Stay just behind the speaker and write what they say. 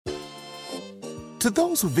To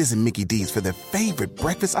those who visit Mickey D's for their favorite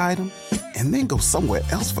breakfast item and then go somewhere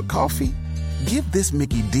else for coffee, give this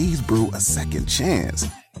Mickey D's brew a second chance.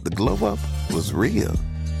 The glow up was real.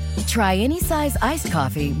 Try any size iced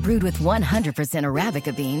coffee brewed with 100%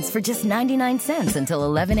 Arabica beans for just 99 cents until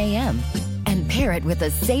 11 a.m. And pair it with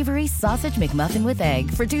a savory sausage McMuffin with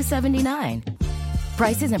egg for $2.79.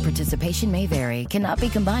 Prices and participation may vary. Cannot be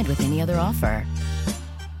combined with any other offer.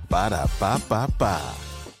 Ba-da-ba-ba-ba.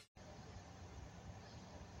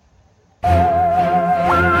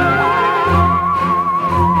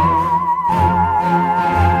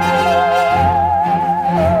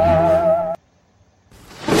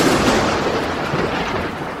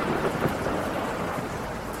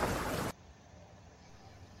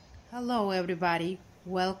 Hello everybody,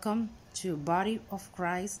 welcome to Body of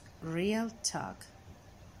Christ Real Talk.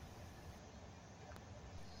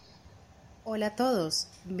 Hola a todos,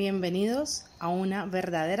 bienvenidos a una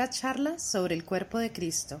verdadera charla sobre el cuerpo de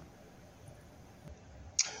Cristo.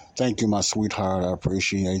 Thank you, my sweetheart. I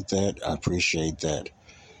appreciate that.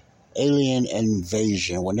 Alien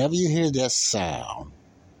invasion. Whenever you hear that sound,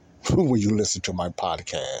 when you listen to my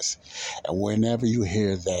podcast, and whenever you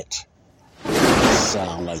hear that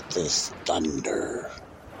sound like this, thunder,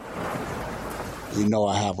 you know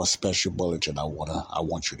I have a special bulletin I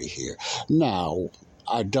want you to hear. Now,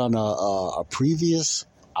 I've done a previous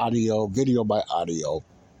video by audio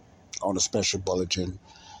on a special bulletin,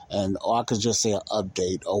 and I could just say an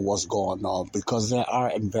update of what's going on, because there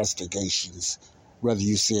are investigations, whether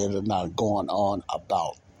you see it or not, going on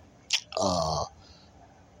about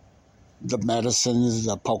the medicines,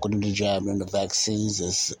 the poking and the jabbing, and the vaccines.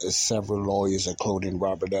 Is several lawyers, including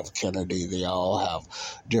Robert F. Kennedy. They all have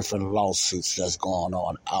different lawsuits that's going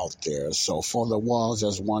on out there. So for the ones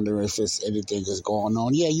that's wondering if it's anything that's going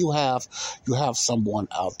on, yeah, you have someone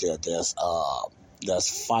out there that's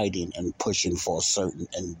fighting and pushing for certain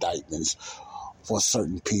indictments for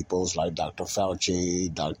certain peoples like Dr.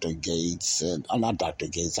 Fauci, Dr. Gates, and not Dr.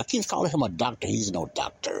 Gates. I keep calling him a doctor. He's no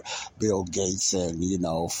doctor. Bill Gates and,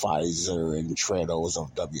 Pfizer and Treados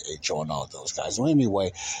of WHO and all those guys. Well,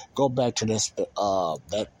 anyway, go back to this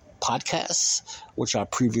that podcast, which I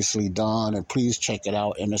previously done, and please check it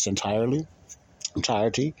out in its entirety.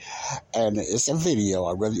 And it's a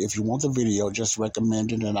video. If you want the video, just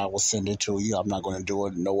recommend it and I will send it to you. I'm not going to do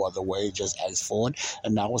it no other way. Just ask for it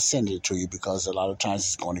and I will send it to you, because a lot of times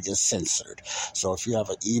it's going to get censored. So if you have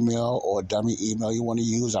an email or a dummy email you want to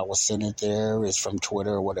use, I will send it there. It's from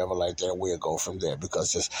Twitter or whatever like that. We'll go from there,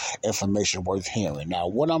 because it's information worth hearing. Now,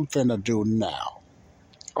 what I'm finna do now,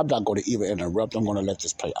 I'm not going to even interrupt. I'm going to let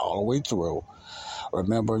this play all the way through.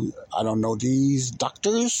 Remember, I don't know these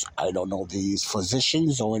doctors. I don't know these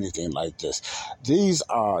physicians or anything like this. These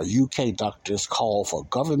are UK doctors called for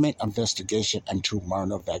government investigation into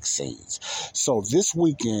mRNA vaccines. So this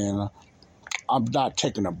weekend, I'm not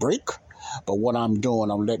taking a break, but what I'm doing,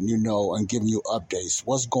 I'm letting you know and giving you updates.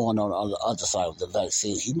 What's going on the other side of the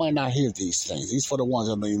vaccines? You might not hear these things. These for the ones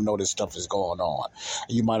that don't even know this stuff is going on.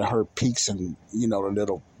 You might have heard peaks and, the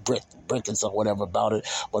little breakings or whatever about it,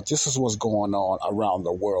 but this is what's going on around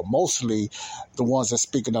the world. Mostly the ones that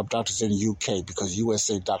speaking up doctors in the UK, because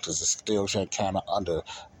USA doctors are still kind of under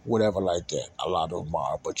whatever like that. A lot of them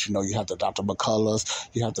are. But, you have the Dr. McCulloughs,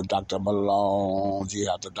 you have the Dr. Malones, you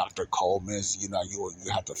have the Dr. Coleman's, you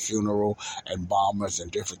have the funeral embalmers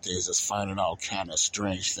and different things that's finding all kind of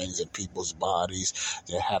strange things in people's bodies.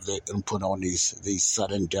 They have their input on these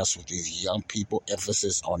sudden deaths with these young people,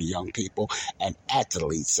 emphasis on young people and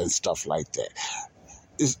athletes and stuff like that.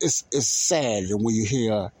 It's sad when you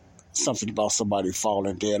hear something about somebody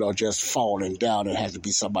falling dead or just falling down. It has to be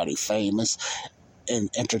somebody famous in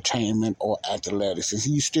entertainment or athletics. And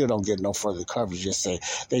you still don't get no further coverage. Just say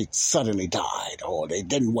they suddenly died or they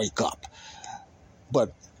didn't wake up.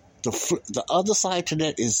 But the other side to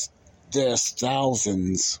that is there's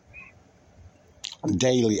thousands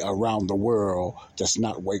daily around the world that's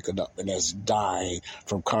not waking up and that's dying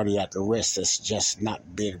from cardiac arrest that's just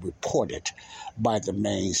not being reported by the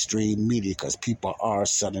mainstream media, because people are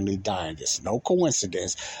suddenly dying. It's no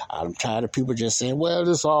coincidence. I'm tired of people just saying, well,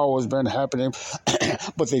 this always been happening,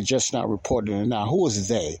 but they're just not reporting it now. Who is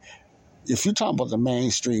they? If you're talking about the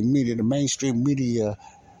mainstream media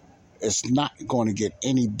is not going to get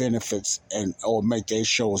any benefits or make their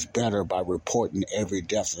shows better by reporting every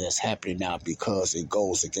death that's happening now, because it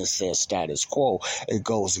goes against their status quo. It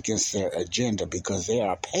goes against their agenda, because they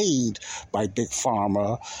are paid by Big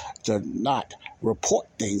Pharma to not report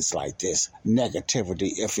things like this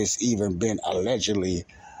negativity if it's even been allegedly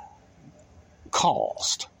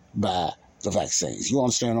caused by the vaccines. You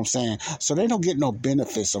understand what I'm saying? So they don't get no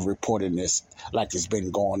benefits of reporting this like it's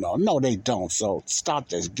been going on. No, they don't. So stop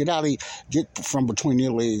this. Get from between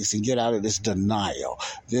your legs and get out of this denial.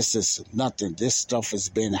 This is nothing. This stuff has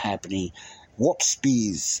been happening warp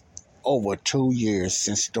speeds over 2 years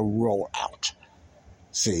since the rollout.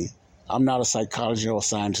 See, I'm not a psychologist or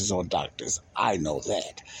scientist or doctor. I know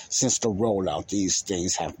that. Since the rollout, these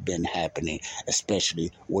things have been happening,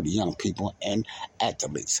 especially with young people and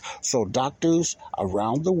athletes. So doctors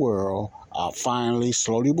around the world are finally,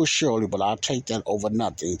 slowly but surely, but I'll take that over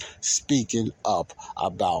nothing, speaking up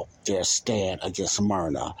about their stand against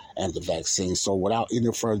Myrna and the vaccine. So without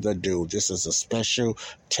any further ado, this is a special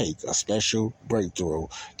take, a special breakthrough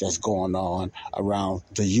that's going on around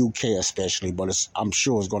the UK especially, but I'm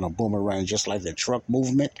sure it's going to boomerang just like the truck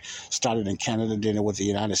movement started in Canada, then it was the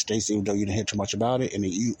United States, even though you didn't hear too much about it. In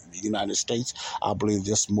the United States, I believe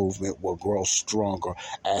this movement will grow stronger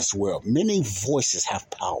as well. Many voices have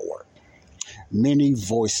power. Many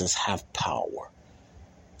voices have power.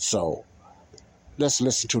 So let's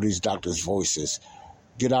listen to these doctors' voices.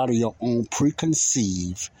 Get out of your own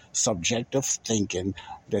preconceived, subjective thinking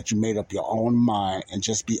that you made up your own mind and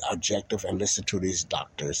just be objective and listen to these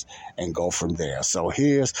doctors and go from there. So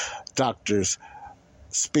here's doctors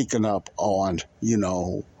speaking up on,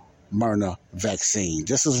 Myrna vaccine.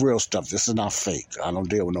 This is real stuff. This is not fake. I don't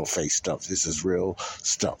deal with no fake stuff. This is real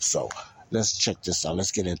stuff. So let's check this out.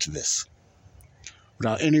 Let's get into this.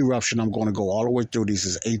 Without any interruption, I'm going to go all the way through. This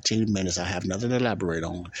is 18 minutes. I have nothing to elaborate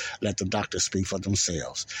on. Let the doctors speak for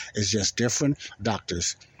themselves. It's just different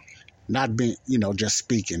doctors not being, just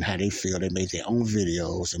speaking how they feel. They made their own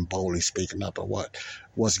videos and boldly speaking up of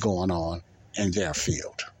what's going on in their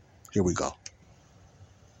field. Here we go.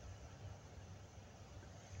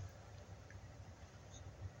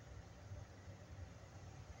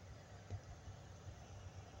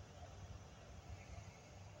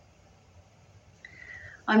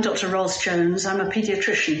 I'm Dr. Ros Jones. I'm a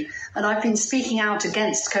paediatrician, and I've been speaking out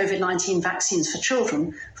against COVID-19 vaccines for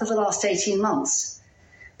children for the last 18 months.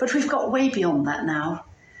 But we've got way beyond that now.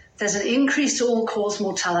 There's an increased all-cause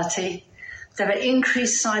mortality. There are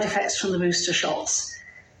increased side effects from the booster shots.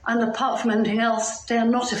 And apart from anything else, they are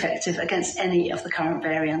not effective against any of the current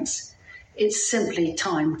variants. It's simply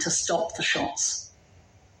time to stop the shots.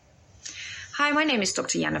 Hi, my name is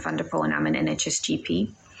Dr. Jana van der Pol, and I'm an NHS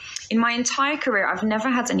GP. In my entire career, I've never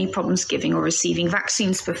had any problems giving or receiving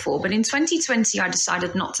vaccines before, but in 2020, I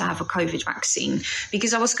decided not to have a COVID vaccine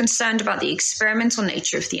because I was concerned about the experimental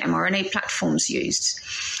nature of the mRNA platforms used.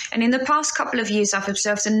 And in the past couple of years, I've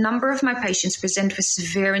observed a number of my patients present with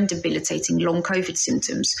severe and debilitating long COVID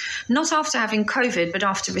symptoms, not after having COVID, but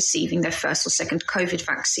after receiving their first or second COVID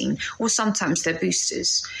vaccine, or sometimes their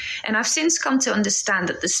boosters. And I've since come to understand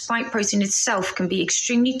that the spike protein itself can be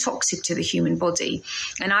extremely toxic to the human body.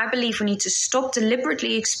 And I believe we need to stop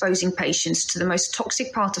deliberately exposing patients to the most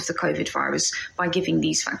toxic part of the COVID virus by giving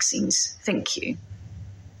these vaccines. Thank you.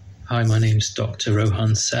 Hi, my name's Dr.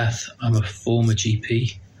 Rohan Seth. I'm a former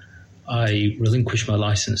GP. I relinquished my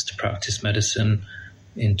license to practice medicine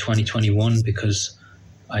in 2021 because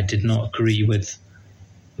I did not agree with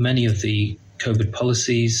many of the COVID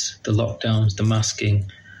policies, the lockdowns, the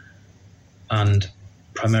masking, and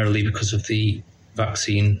primarily because of the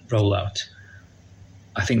vaccine rollout.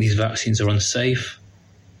 I think these vaccines are unsafe.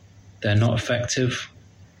 They're not effective.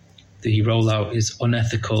 The rollout is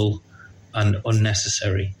unethical and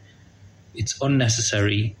unnecessary. It's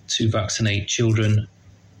unnecessary to vaccinate children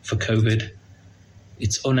for COVID.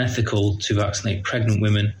 It's unethical to vaccinate pregnant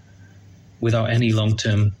women without any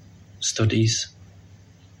long-term studies.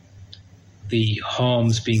 The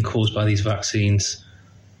harms being caused by these vaccines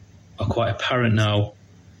are quite apparent now.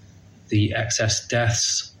 The excess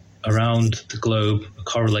deaths around the globe are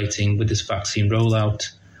correlating with this vaccine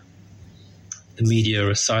rollout. The media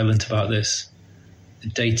are silent about this. The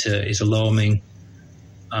data is alarming,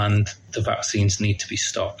 and the vaccines need to be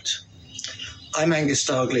stopped. I'm Angus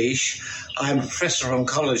Dalgleish. I'm a professor of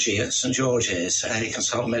oncology at St George's, a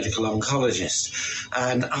consultant medical oncologist.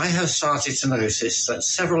 And I have started to notice that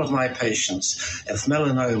several of my patients have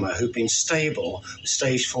melanoma who've been stable with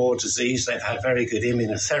stage 4 disease. They've had very good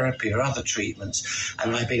immunotherapy or other treatments,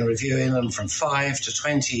 and I've been reviewing them from 5 to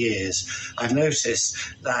 20 years. I've noticed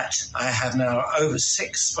that I have now over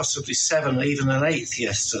 6, possibly 7, even an 8th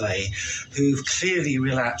yesterday, who've clearly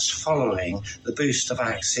relapsed following the booster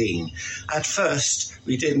vaccine. At first,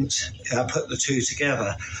 we didn't put the two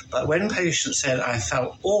together. But when patients said, I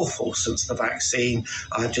felt awful since the vaccine,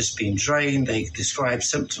 I've just been drained, they described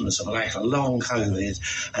symptoms of like a long COVID.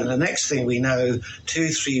 And the next thing we know,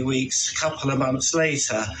 2-3 weeks, couple of months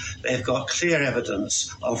later, they've got clear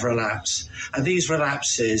evidence of relapse. And these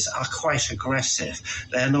relapses are quite aggressive.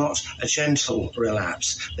 They're not a gentle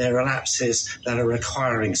relapse. They're relapses that are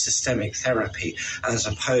requiring systemic therapy as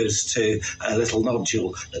opposed to a little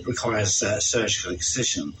nodule that requires surgical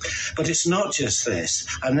excision. But it's not just this.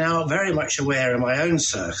 I'm now very much aware in my own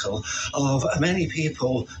circle of many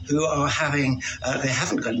people who are having, they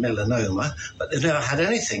haven't got melanoma, but they've never had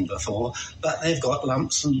anything before, but they've got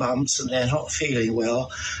lumps and bumps and they're not feeling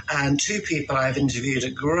well. And 2 people I've interviewed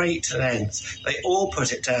at great length, they all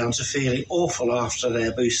put it down to feeling awful after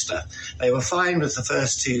their booster. They were fine with the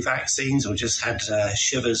first 2 vaccines or just had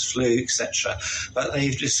shivers, flu, etc. But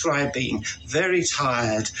they've described being very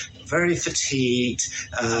tired, very fatigued,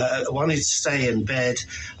 wanted to stay in bed,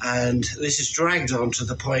 and this is dragged on to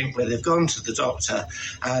the point where they've gone to the doctor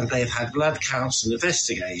and they've had blood counts and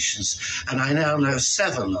investigations, and I now know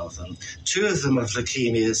 7 of them. 2 of them have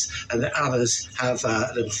leukemias and the others have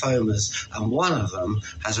lymphomas, and 1 of them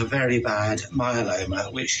has a very bad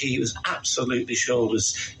myeloma, which he was absolutely sure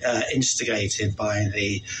was instigated by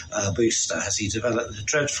the booster as he developed the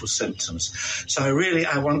dreadful symptoms. So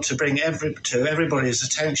I want to bring to everybody's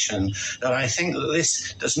attention that I think that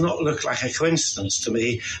this does not look like a coincidence to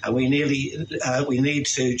me, and we need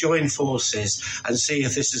to join forces and see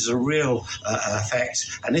if this is a real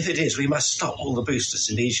effect. And if it is, we must stop all the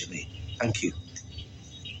boosters immediately. Thank you.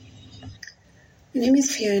 My name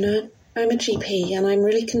is Fiona. I'm a GP, and I'm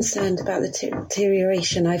really concerned about the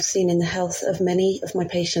deterioration I've seen in the health of many of my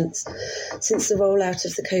patients since the rollout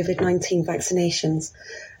of the COVID-19 vaccinations,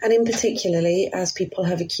 and in particularly as people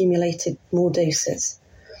have accumulated more doses.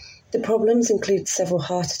 The problems include several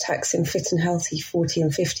heart attacks in fit and healthy 40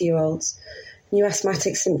 and 50-year-olds, new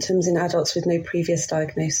asthmatic symptoms in adults with no previous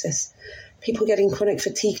diagnosis, people getting chronic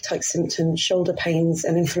fatigue-type symptoms, shoulder pains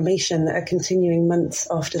and inflammation that are continuing months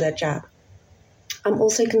after their jab. I'm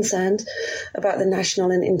also concerned about the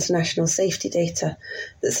national and international safety data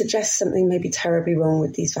that suggests something may be terribly wrong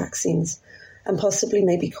with these vaccines and possibly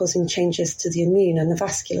may be causing changes to the immune and the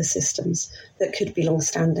vascular systems that could be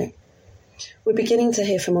long-standing. We're beginning to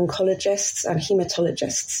hear from oncologists and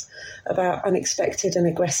haematologists about unexpected and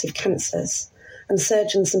aggressive cancers, and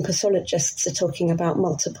surgeons and pathologists are talking about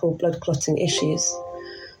multiple blood clotting issues.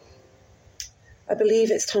 I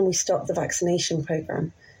believe it's time we stop the vaccination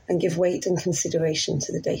programme and give weight and consideration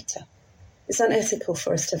to the data. It's unethical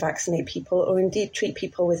for us to vaccinate people or indeed treat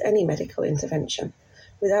people with any medical intervention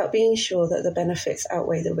without being sure that the benefits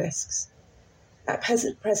outweigh the risks. At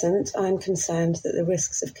present, I'm concerned that the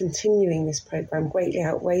risks of continuing this programme greatly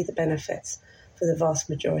outweigh the benefits for the vast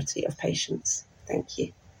majority of patients. Thank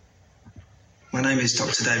you. My name is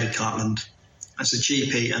Dr. David Cartland. As a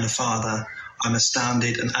GP and a father, I'm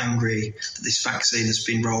astounded and angry that this vaccine has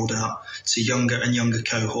been rolled out to younger and younger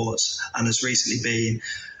cohorts and has recently been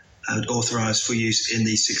authorised for use in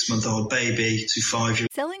the 6-month-old baby to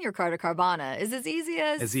 5-year-old. Selling your car to Carvana is as easy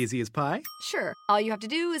as... As easy as pie? Sure. All you have to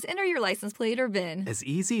do is enter your license plate or VIN. As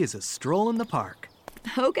easy as a stroll in the park.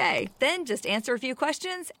 Okay, then just answer a few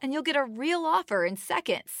questions and you'll get a real offer in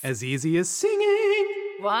seconds. As easy as singing.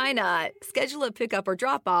 Why not? Schedule a pickup or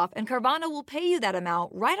drop-off and Carvana will pay you that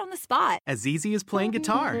amount right on the spot. As easy as playing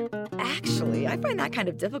guitar. Actually, I find that kind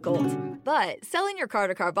of difficult. But selling your car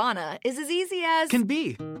to Carvana is as easy as... Can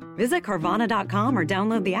be. Visit Carvana.com or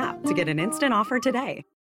download the app to get an instant offer today.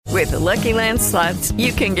 With the Lucky Land Slots,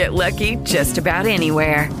 you can get lucky just about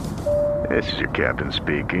anywhere. This is your captain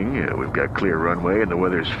speaking. We've got clear runway and the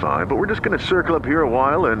weather's fine, but we're just going to circle up here a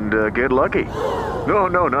while and get lucky.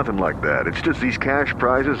 No, nothing like that. It's just these cash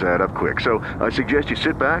prizes add up quick. So I suggest you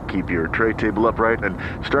sit back, keep your tray table upright, and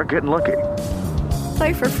start getting lucky.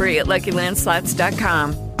 Play for free at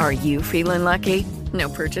LuckyLandSlots.com. Are you feeling lucky? No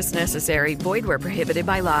purchase necessary. Void where prohibited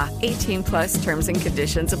by law. 18+ terms and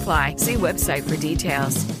conditions apply. See website for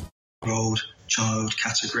details. Old child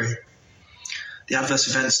category. The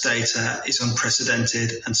adverse events data is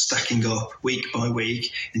unprecedented and stacking up week by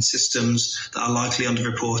week in systems that are likely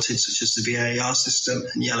underreported, such as the VAR system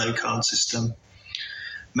and yellow card system.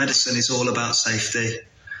 Medicine is all about safety,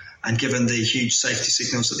 and given the huge safety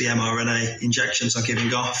signals that the mRNA injections are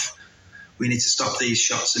giving off, we need to stop these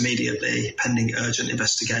shots immediately, pending urgent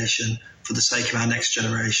investigation for the sake of our next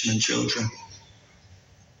generation and children.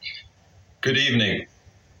 Good evening.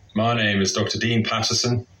 My name is Dr. Dean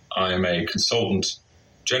Patterson. I am a consultant,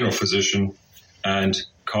 general physician, and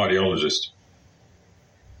cardiologist.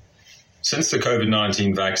 Since the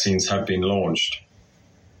COVID-19 vaccines have been launched,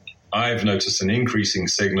 I've noticed an increasing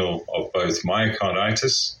signal of both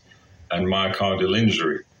myocarditis and myocardial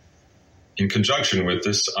injury. In conjunction with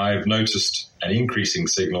this, I've noticed an increasing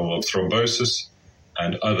signal of thrombosis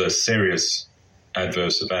and other serious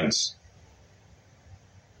adverse events.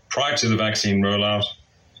 Prior to the vaccine rollout,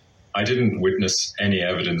 I didn't witness any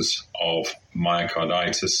evidence of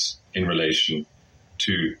myocarditis in relation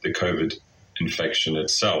to the COVID infection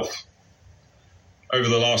itself. Over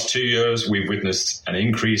the last 2 years, we've witnessed an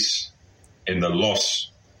increase in the loss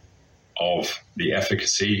of the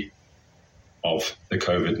efficacy of the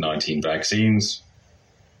COVID-19 vaccines.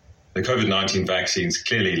 The COVID-19 vaccines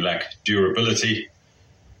clearly lack durability,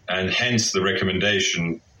 and hence the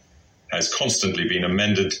recommendation has constantly been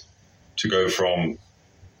amended to go from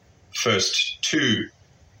first 2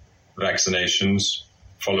 vaccinations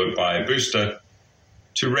followed by a booster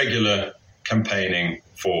to regular campaigning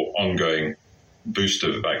for ongoing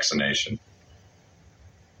booster vaccination.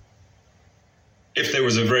 If there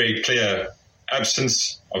was a very clear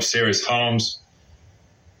absence of serious harms,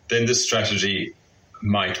 then this strategy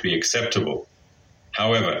might be acceptable.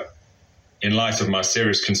 However, in light of my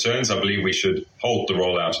serious concerns, I believe we should halt the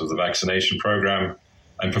rollout of the vaccination program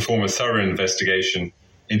and perform a thorough investigation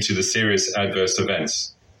into the serious adverse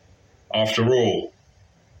events. After all,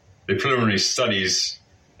 the preliminary studies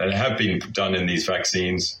that have been done in these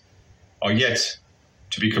vaccines are yet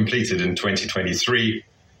to be completed in 2023,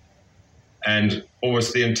 and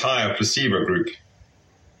almost the entire placebo group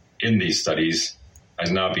in these studies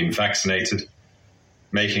has now been vaccinated,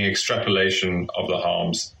 making extrapolation of the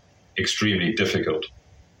harms extremely difficult.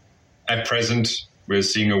 At present, we're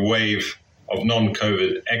seeing a wave of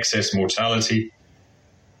non-COVID excess mortality,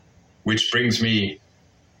 which brings me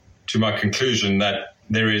to my conclusion that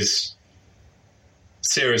there is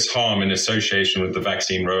serious harm in association with the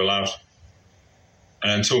vaccine rollout.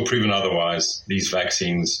 And until proven otherwise, these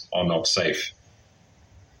vaccines are not safe.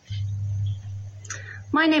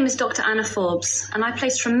 My name is Dr. Anna Forbes, and I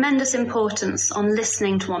place tremendous importance on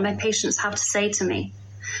listening to what my patients have to say to me.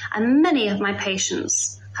 And many of my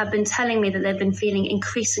patients have been telling me that they've been feeling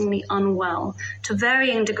increasingly unwell to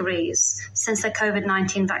varying degrees since their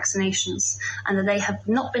COVID-19 vaccinations, and that they have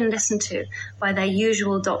not been listened to by their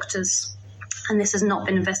usual doctors, and this has not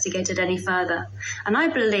been investigated any further. And I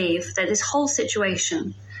believe that this whole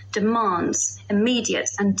situation demands immediate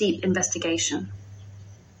and deep investigation.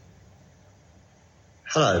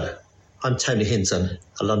 Hello, I'm Tony Hinton,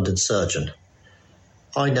 a London surgeon.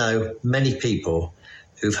 I know many people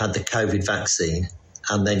who've had the COVID vaccine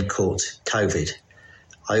and then caught COVID.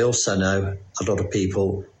 I also know a lot of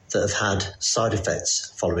people that have had side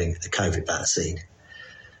effects following the COVID vaccine.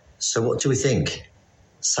 So what do we think?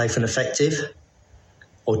 Safe and effective,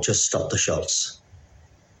 or just stop the shots?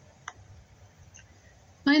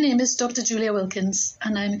 My name is Dr. Julia Wilkins,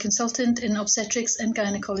 and I'm a consultant in obstetrics and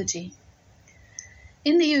gynecology.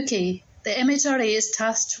 In the UK, the MHRA is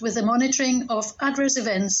tasked with the monitoring of adverse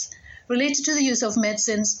events related to the use of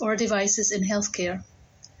medicines or devices in healthcare.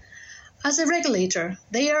 As a regulator,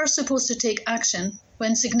 they are supposed to take action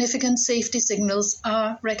when significant safety signals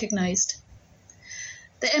are recognised.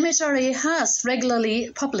 The MHRA has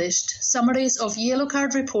regularly published summaries of yellow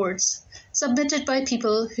card reports submitted by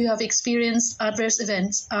people who have experienced adverse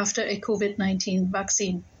events after a COVID-19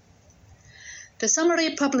 vaccine. The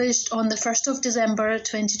summary published on the 1st of December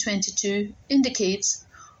 2022 indicates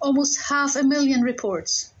almost 500,000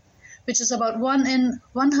 reports, which is about 1 in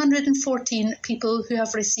 114 people who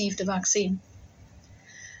have received a vaccine.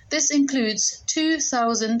 This includes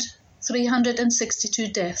 2,362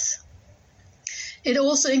 deaths. It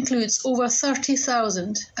also includes over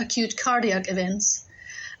 30,000 acute cardiac events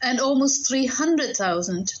and almost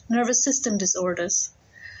 300,000 nervous system disorders,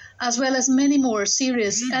 as well as many more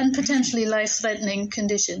serious and potentially life-threatening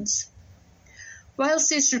conditions. Whilst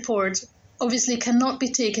these reports obviously cannot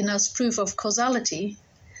be taken as proof of causality,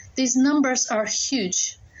 these numbers are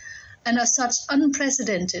huge and as such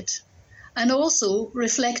unprecedented, and also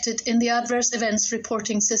reflected in the adverse events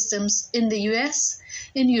reporting systems in the US,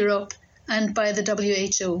 in Europe, and by the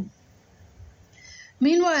WHO.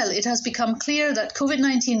 Meanwhile, it has become clear that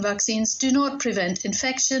COVID-19 vaccines do not prevent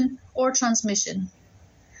infection or transmission.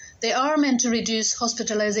 They are meant to reduce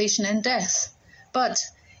hospitalization and death, but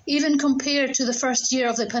even compared to the first year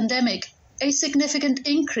of the pandemic, a significant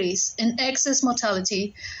increase in excess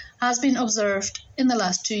mortality has been observed in the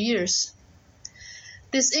last 2 years.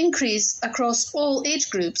 This increase across all age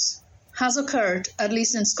groups has occurred, at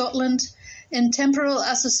least in Scotland, in temporal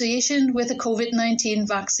association with the COVID-19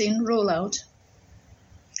 vaccine rollout.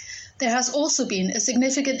 There has also been a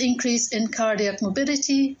significant increase in cardiac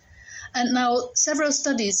morbidity and now several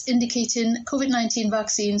studies indicating COVID-19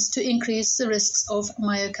 vaccines to increase the risks of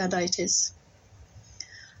myocarditis.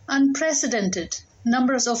 Unprecedented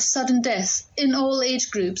numbers of sudden death in all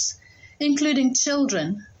age groups, including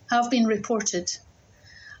children, have been reported,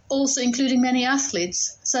 also including many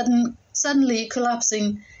athletes suddenly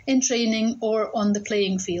collapsing in training or on the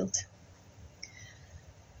playing field.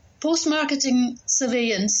 Post-marketing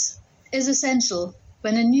surveillance is essential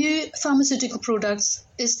when a new pharmaceutical product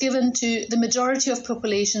is given to the majority of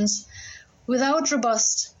populations without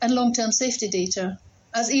robust and long-term safety data,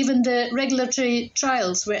 as even the regulatory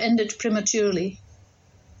trials were ended prematurely.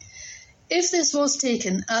 If this was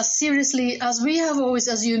taken as seriously as we have always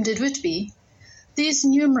assumed it would be, these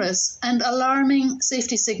numerous and alarming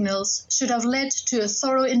safety signals should have led to a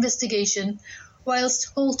thorough investigation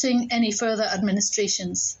whilst halting any further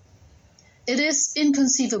administrations. It is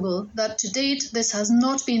inconceivable that to date this has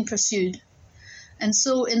not been pursued, and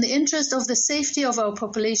so in the interest of the safety of our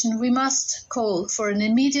population, we must call for an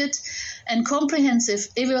immediate and comprehensive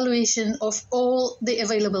evaluation of all the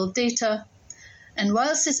available data, and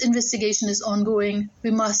whilst this investigation is ongoing, we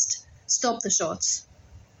must stop the shots.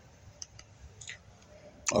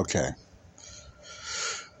 Okay.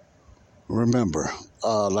 Remember,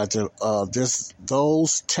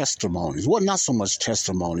 those testimonies, well, not so much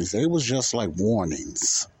testimonies, they was just like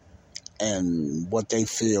warnings and what they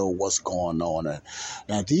feel was going on. And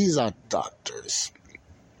now, these are doctors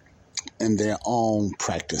in their own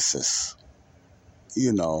practices,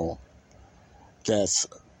 that's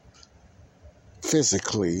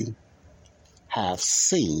physically have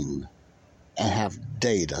seen and have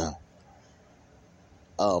data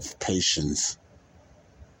of patients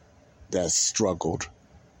that struggled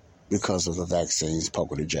because of the vaccines,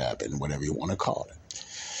 poking the jab, and whatever you want to call it.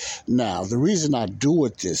 Now, the reason I do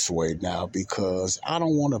it this way now, because I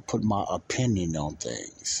don't want to put my opinion on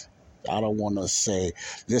things. I don't want to say,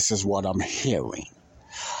 this is what I'm hearing.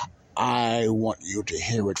 I want you to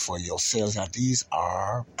hear it for yourselves. Now, these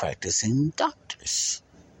are practicing doctors.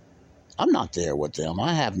 I'm not there with them.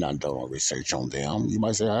 I have not done no research on them. You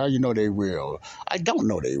might say, how you know they're real? I don't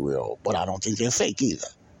know they're real, but I don't think they're fake either.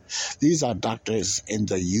 These are doctors in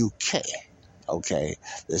the UK, okay?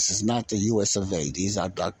 This is not the US of A. These are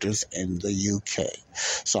doctors in the UK.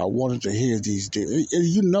 So I wanted to hear these.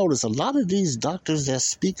 You notice a lot of these doctors that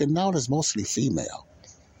speaking out is mostly female.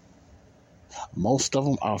 Most of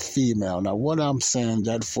them are female. Now, what I'm saying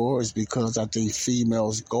that for is because I think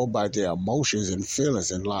females go by their emotions and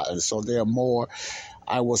feelings and so they're more,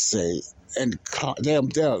 I would say, and they're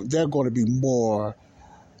going to be more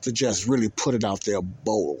to just really put it out there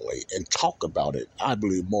boldly and talk about it, I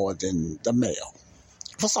believe, more than the male.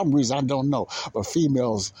 For some reason, I don't know. But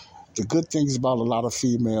females, the good things about a lot of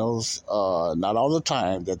females, not all the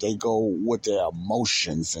time, that they go with their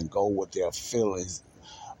emotions and go with their feelings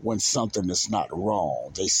when something is not wrong.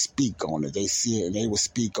 They speak on it. They see it, and they will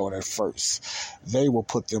speak on it first. They will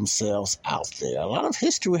put themselves out there. A lot of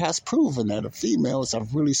history has proven that the females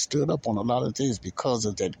have really stood up on a lot of things because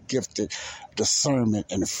of that gifted discernment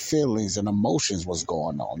and feelings and emotions was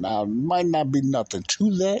going on. Now, it might not be nothing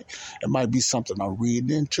to that. It might be something I'm reading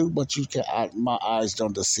into, but my eyes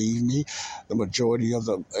don't deceive me. The majority of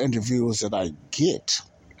the interviews that I get,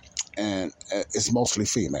 and it's mostly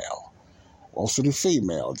female. Mostly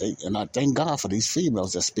female. And I thank God for these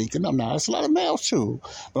females that's speaking up. Now, it's a lot of males too,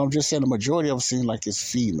 but I'm just saying the majority of them seem like it's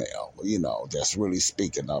female, that's really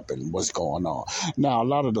speaking up and what's going on. Now, a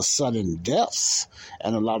lot of the sudden deaths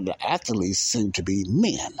and a lot of the athletes seem to be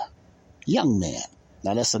men, young men.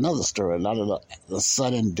 Now, that's another story. A lot of the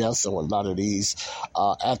sudden deaths of a lot of these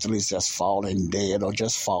athletes that's falling dead or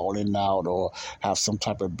just falling out or have some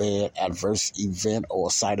type of bad adverse event or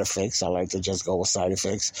side effects. I like to just go with side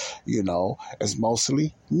effects, it's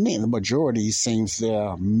mostly men. The majority seems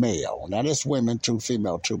they're male. Now, there's women too,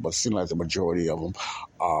 female too, but it seems like the majority of them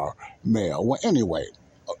are male. Well, anyway,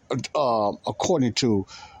 according to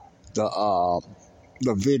the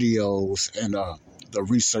videos and the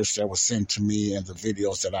research that was sent to me and the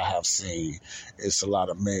videos that I have seen, it's a lot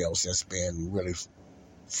of males that's been really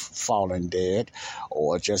falling dead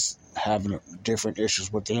or just having different issues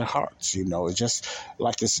with their hearts. It's just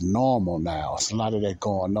like it's normal now. It's a lot of that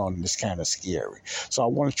going on, and it's kind of scary. So I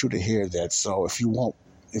wanted you to hear that. So if you want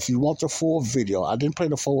the full video, I didn't play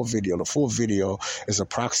the full video. The full video is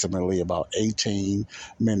approximately about 18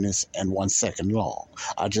 minutes and 1 second long.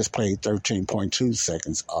 I just played 13.2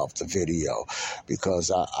 seconds of the video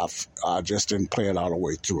because I just didn't play it all the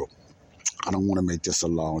way through. I don't want to make this a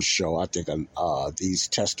long show. I think these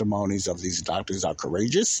testimonies of these doctors are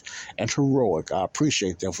courageous and heroic. I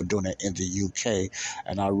appreciate them for doing it in the UK,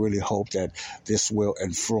 and I really hope that this will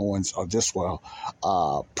influence, or this will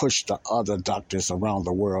push the other doctors around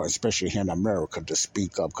the world, especially here in America, to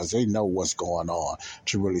speak up, because they know what's going on,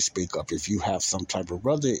 to really speak up. If you have some type of,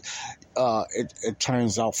 whether it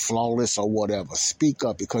turns out flawless or whatever, speak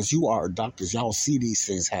up, because you are doctors. Y'all see these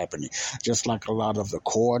things happening, just like a lot of the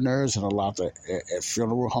coroners and a lot of at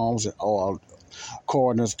funeral homes, or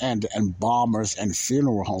coroners and embalmers and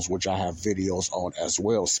funeral homes, which I have videos on as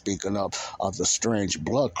well, speaking up of the strange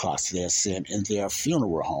blood clots they're seeing in their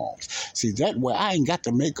funeral homes. See, that way I ain't got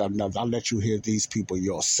to make up nothing. I'll let you hear these people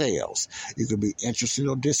yourselves. You can be interested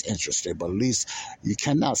or disinterested, but at least you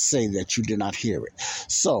cannot say that you did not hear it.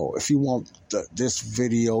 So if you want this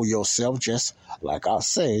video yourself, just like I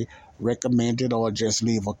say, recommend it, or just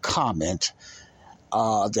leave a comment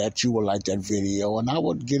that you would like that video, and I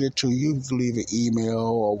would get it to you. You can leave an email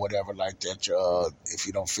or whatever like that. If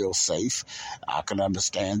you don't feel safe, I can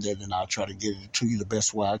understand it, and I'll try to get it to you the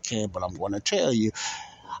best way I can. But I'm going to tell you,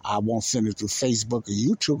 I won't send it through Facebook or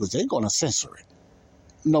YouTube, because they're going to censor it.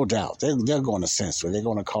 No doubt. They're going to censor it. They're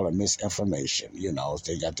going to call it misinformation. You know,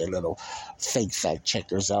 they got their little fake fact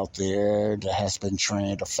checkers out there that has been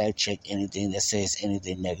trained to fact check anything that says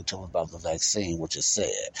anything negative about the vaccine, which is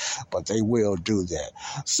sad. But they will do that.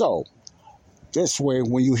 So this way,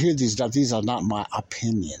 when you hear these are not my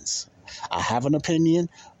opinions. I have an opinion,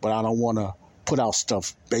 but I don't want to put out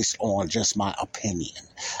stuff based on just my opinion.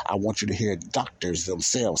 I want you to hear doctors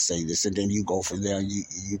themselves say this, and then you go from there and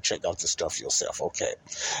you check out the stuff yourself. Okay.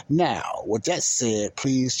 Now, with that said,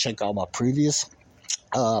 please check out my previous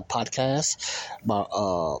podcast, my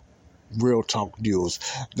Real Talk News.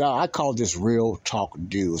 Now, I call this Real Talk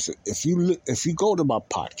News. If you go to my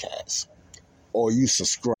podcast, or you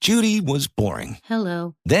subscribe. Judy was boring.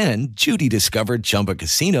 Hello. Then Judy discovered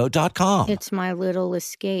ChumbaCasino.com. It's my little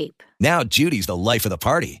escape. Now Judy's the life of the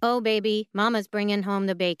party. Oh, baby, mama's bringing home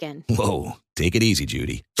the bacon. Whoa, take it easy,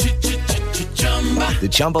 Judy. The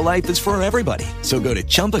Chumba life is for everybody. So go to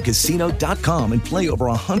ChumbaCasino.com and play over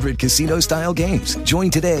 100 casino-style games. Join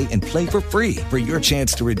today and play for free for your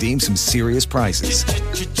chance to redeem some serious prizes.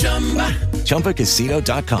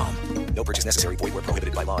 ChumbaCasino.com. No purchase necessary. Void where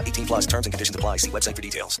prohibited by law. 18 plus terms and conditions apply. See website for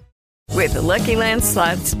details. With the Lucky Land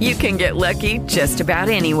Slots, you can get lucky just about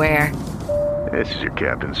anywhere. This is your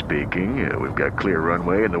captain speaking. We've got clear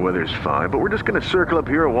runway and the weather's fine, but we're just going to circle up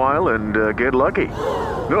here a while and get lucky.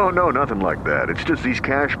 No, nothing like that. It's just these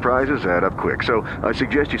cash prizes add up quick. So I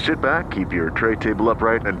suggest you sit back, keep your tray table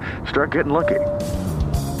upright, and start getting lucky.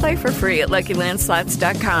 Play for free at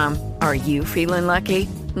LuckyLandSlots.com. Are you feeling lucky?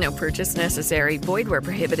 No purchase necessary. Void where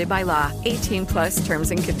prohibited by law. 18 plus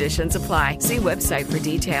terms and conditions apply. See website for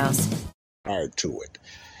details. To it.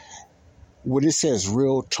 When it says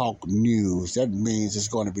Real Talk News, that means it's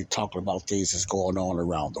going to be talking about things that's going on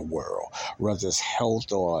around the world, whether it's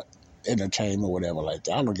health or entertainment, whatever like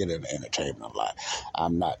that. I don't get into entertainment a lot.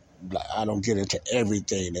 I don't get into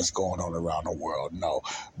everything that's going on around the world, no.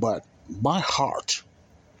 But my heart,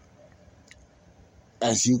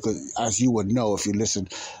 as you would know if you listen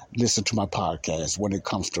to my podcast, when it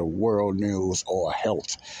comes to world news or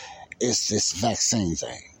health, it's this vaccine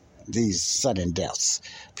thing. These sudden deaths,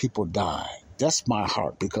 people die. That's my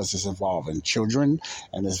heart, because it's involving children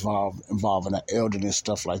and it's involving the elderly and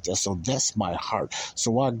stuff like that. So that's my heart.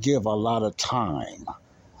 So I give a lot of time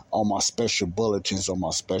on my special bulletins, on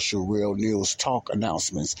my special real news talk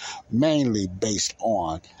announcements, mainly based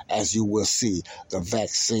on, as you will see, the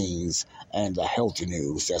vaccines and the healthy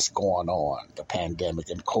news that's going on, the pandemic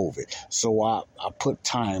and COVID. So I put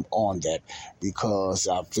time on that, because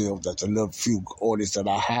I feel that the little few audience that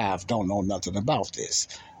I have don't know nothing about this.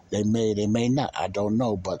 They may not, I don't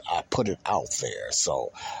know, but I put it out there.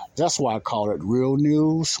 So that's why I call it real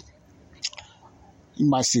news. You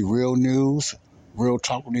might see real news, Real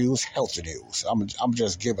Talk News, Healthy News. I'm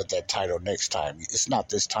just give it that title next time. It's not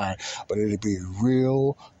this time, but it'll be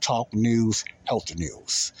Real Talk News, Healthy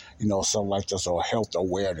News. You know, something like this, or health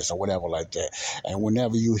awareness or whatever like that. And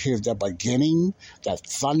whenever you hear that beginning, that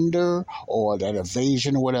thunder or that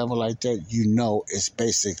invasion or whatever like that, you know it's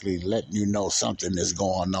basically letting you know something is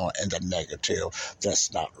going on in the negative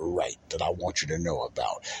that's not right, that I want you to know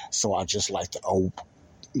about. So I just like to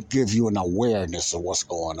give you an awareness of what's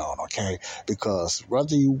going on, okay? Because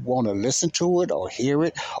whether you want to listen to it or hear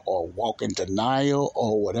it or walk in denial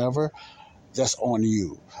or whatever, that's on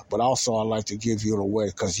you. But also I like to give you an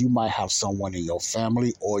awareness, because you might have someone in your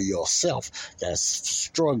family or yourself that's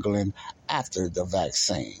struggling after the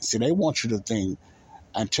vaccine. See, they want you to think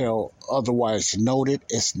Until otherwise noted,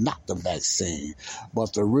 it's not the vaccine.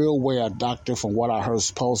 But the real way a doctor, from what I heard, is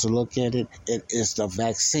supposed to look at it, it is the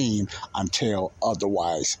vaccine until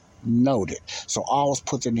otherwise noted. So always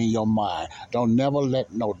put it in your mind. Don't never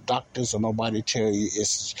let no doctors or nobody tell you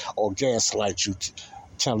it's, or gaslight you,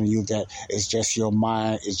 telling you that it's just your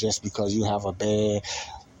mind, it's just because you have a bad,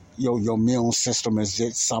 your immune system is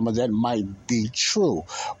it. Some of that might be true,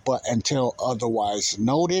 but until otherwise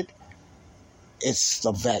noted, it's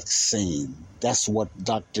the vaccine. That's what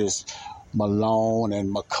Doctors Malone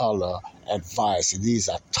and McCullough advise. And these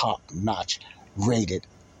are top-notch rated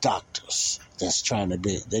doctors they're trying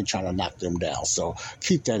to knock them down. So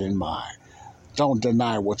keep that in mind. Don't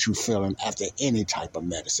deny what you're feeling after any type of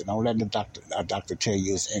medicine. Don't let a doctor tell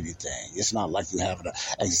you it's anything. It's not like you're having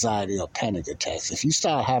anxiety or panic attacks. If you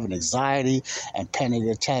start having anxiety and panic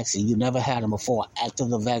attacks and you never had them before after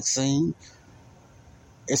the vaccine,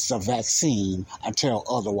 it's a vaccine until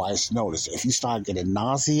otherwise noticed. If you start getting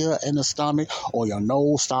nausea in the stomach or your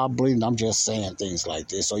nose start bleeding, I'm just saying things like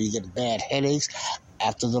this, or you get bad headaches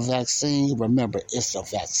after the vaccine, remember, it's a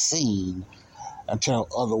vaccine until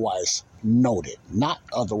otherwise noted. Not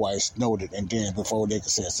otherwise noted, and then before they can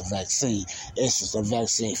say it's a vaccine. It's just a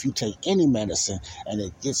vaccine. If you take any medicine and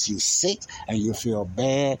it gets you sick and you feel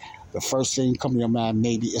bad, the first thing come to your mind,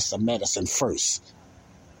 maybe it's the medicine first.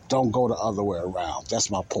 Don't go the other way around. That's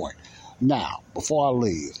my point. Now, before I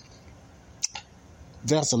leave,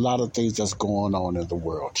 there's a lot of things that's going on in the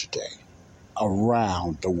world today,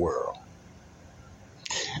 around the world.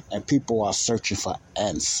 And people are searching for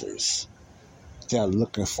answers. They're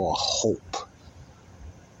looking for hope.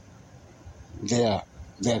 They're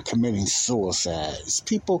committing suicides.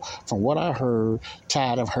 People, from what I heard,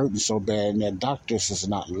 tired of hurting so bad, and their doctors is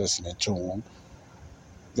not listening to them,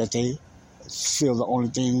 that they feel the only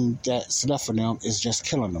thing that's left for them is just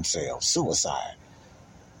killing themselves, suicide.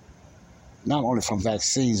 Not only from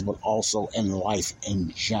vaccines, but also in life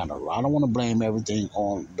in general. I don't want to blame everything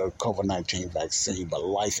on the COVID-19 vaccine, but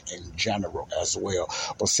life in general as well.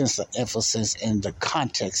 But since the emphasis in the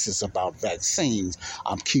context is about vaccines,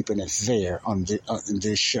 I'm keeping it there on in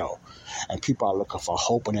this show. And people are looking for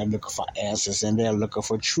hope, and they're looking for answers, and they're looking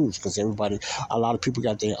for truth, because a lot of people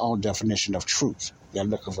got their own definition of truth. They're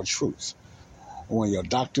looking for truth. When your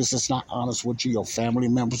doctors is not honest with you, your family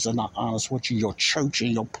members are not honest with you, your church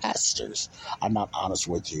and your pastors are not honest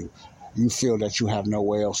with you, you feel that you have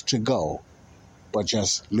nowhere else to go but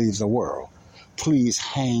just leave the world. Please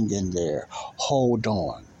hang in there. Hold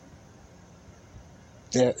on.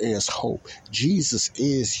 There is hope. Jesus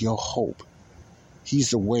is your hope. He's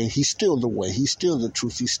the way. He's still the way. He's still the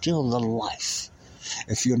truth. He's still the life.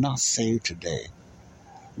 If you're not saved today,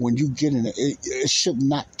 when you get in it should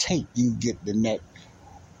not take you getting in that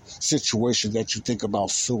situation that you think about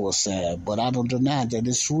suicide. But I don't deny that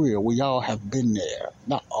it's real. We all have been there.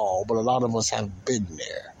 Not all, but a lot of us have been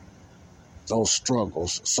there. Those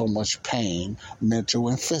struggles, so much pain, mental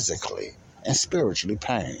and physically, and spiritually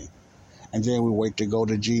pain. And then we wait to go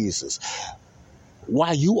to Jesus.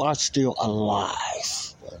 While you are still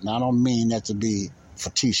alive, and I don't mean that to be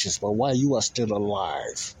facetious, but while you are still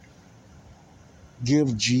alive,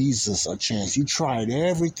 give Jesus a chance. You tried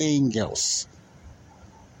everything else.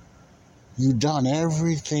 You done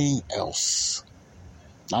everything else.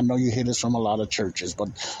 I know you hear this from a lot of churches, but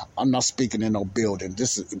I'm not speaking in no building.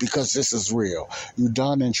 Because this is real. You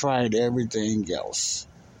done and tried everything else.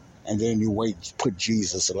 And then you wait, put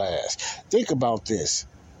Jesus last. Think about this.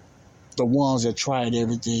 The ones that tried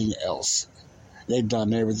everything else, they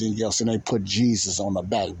done everything else, and they put Jesus on the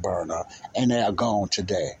back burner, and they are gone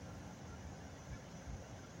today.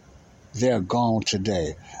 They're gone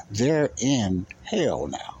today. They're in hell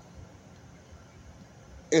now,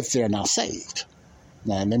 if they're not saved.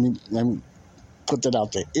 Now, let me put that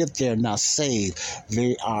out there. If they're not saved,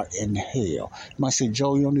 they are in hell. You might say,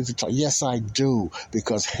 Joe, you don't need to talk. Yes, I do,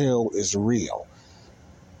 because hell is real.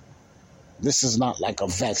 This is not like a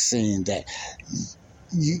vaccine that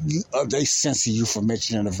they censor you for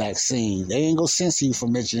mentioning a vaccine. They ain't gonna censor you for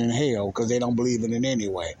mentioning hell because they don't believe in it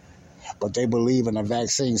anyway. But they believe in a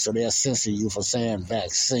vaccine, so they'll censor you for saying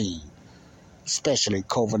vaccine, especially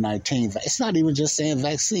COVID-19. It's not even just saying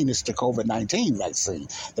vaccine, it's the COVID-19 vaccine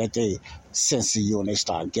that they censor you and they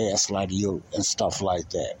start gaslighting you and stuff like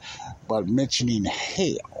that. But mentioning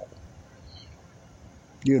hell,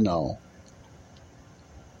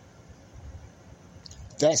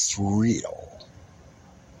 that's real.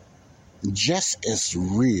 Just as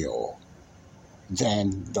real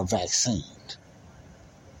than the vaccine.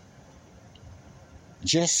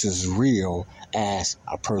 Just as real as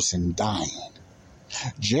a person dying.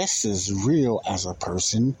 just as real as a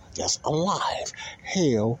person that's alive.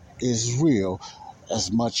 Hell is real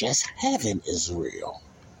as much as heaven is real.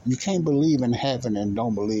 You can't believe in heaven and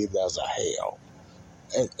don't believe there's a hell.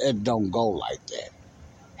 It don't go like that.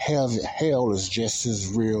 Hell is just as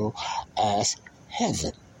real as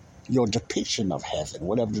heaven. Your depiction of heaven,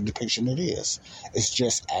 whatever the depiction it is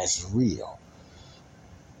just as real.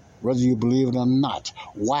 Whether you believe it or not,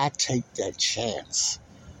 why take that chance?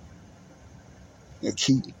 And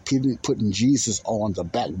keep putting Jesus on the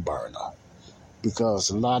back burner,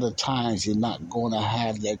 because a lot of times you're not going to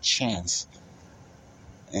have that chance.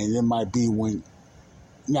 And it might be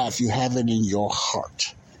now if you have it in your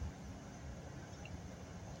heart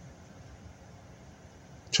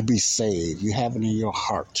to be saved, you have it in your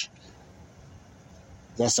heart.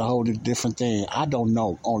 That's a whole different thing. I don't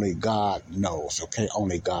know. Only God knows, okay?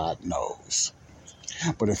 Only God knows.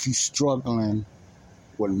 But if you're struggling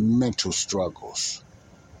with mental struggles,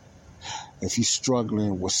 if you're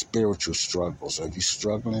struggling with spiritual struggles, or if you're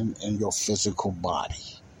struggling in your physical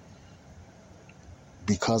body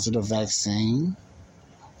because of the vaccine,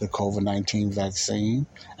 the COVID-19 vaccine,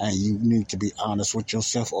 and you need to be honest with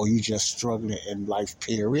yourself, or you're just struggling in life,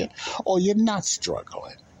 period, or you're not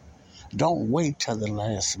struggling. Don't wait till the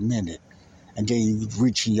last minute and then you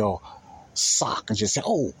reach in your sock and just say,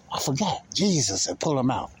 oh, I forgot Jesus, and pull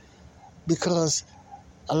him out. Because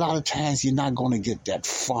a lot of times you're not going to get that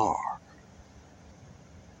far.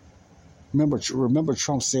 Remember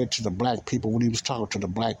Trump said to the black people when he was talking to the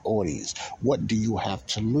black audience, what do you have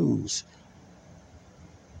to lose?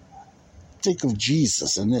 Think of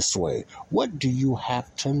Jesus in this way. What do you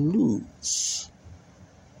have to lose?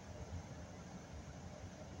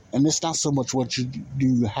 And it's not so much what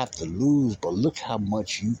you have to lose, but look how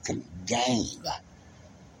much you can gain.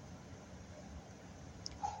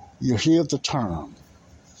 You hear the term,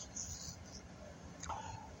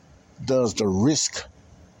 does the risk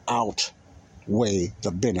outweigh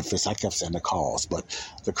the benefits? I kept saying the cause, but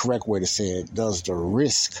the correct way to say it, does the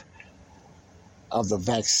risk of the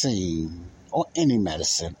vaccine or any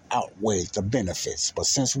medicine outweigh the benefits? But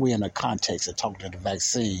since we're in the context of talking to the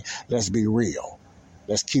vaccine, let's be real.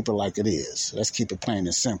 Let's keep it like it is. Let's keep it plain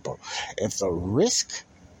and simple. If the risk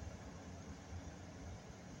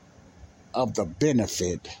of the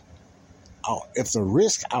benefit, if the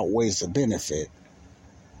risk outweighs the benefit,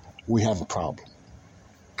 we have a problem.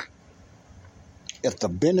 If the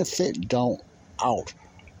benefit don't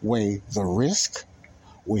outweigh the risk,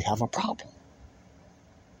 we have a problem.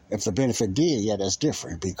 If the benefit did, yeah, that's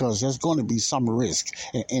different, because there's going to be some risk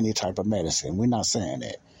in any type of medicine. We're not saying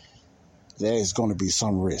that. There is going to be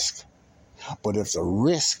some risk. But if the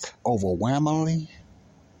risk overwhelmingly,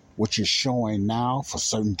 which is showing now for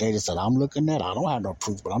certain data that I'm looking at, I don't have no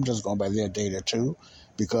proof, but I'm just going by their data too,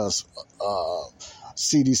 because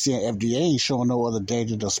CDC and FDA ain't showing no other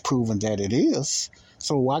data that's proven that it is.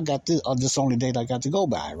 So I got this only data I got to go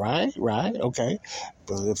by, right? Okay.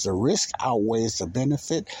 But if the risk outweighs the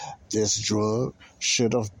benefit, this drug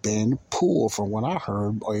should have been pulled from what I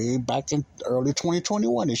heard back in early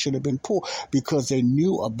 2021. It should have been pulled because they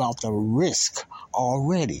knew about the risk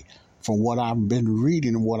already. From what I've been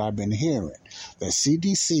reading and what I've been hearing, the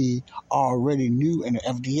CDC already knew and the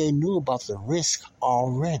FDA knew about the risk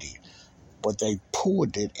already. But they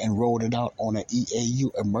pulled it and rolled it out on an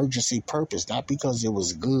EAU emergency purpose, not because it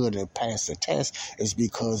was good and passed the test. It's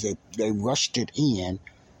because they rushed it in,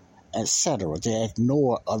 etc. They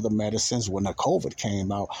ignored other medicines. When the COVID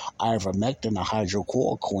came out, ivermectin and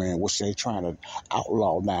hydrochloroquine, which they're trying to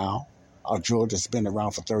outlaw now, a drug that's been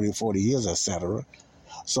around for 30, 40 years, etc.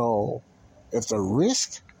 So if the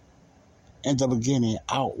risk in the beginning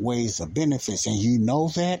outweighs the benefits, and you know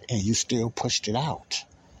that, and you still pushed it out,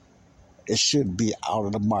 it should be out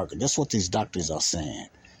of the market. That's what these doctors are saying.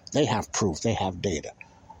 They have proof. They have data.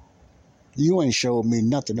 You ain't showed me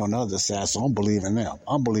nothing on the other side, so I'm believing them.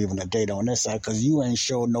 I'm believing the data on this side because you ain't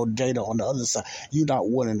showed no data on the other side. You're not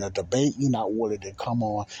willing to debate. You're not willing to come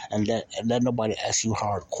on and let nobody ask you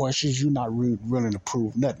hard questions. You're not willing to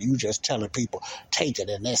prove nothing. You just telling people, take it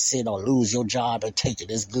and that's it, or lose your job and take it.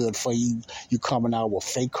 It's good for you. You coming out with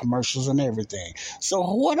fake commercials and everything. So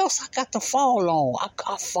what else I got to fall on?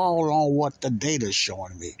 I fall on what the data's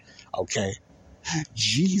showing me, okay?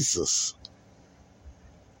 Jesus.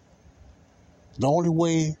 The only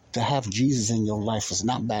way to have Jesus in your life is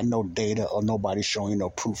not by no data or nobody showing you no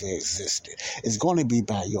proof it existed. It's going to be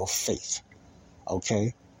by your faith,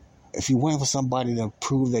 okay? If you're waiting for somebody to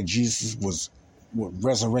prove that Jesus was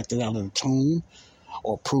resurrected out of the tomb,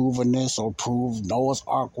 or proving this, or prove Noah's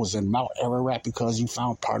Ark was in Mount Ararat because you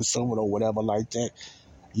found parts of it or whatever like that,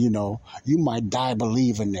 You know, you might die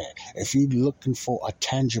believing that. If you're looking for a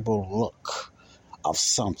tangible look of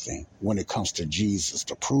something when it comes to Jesus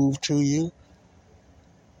to prove to you,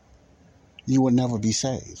 you will never be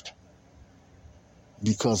saved.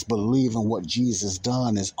 Because believing what Jesus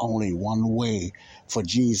done is only one way for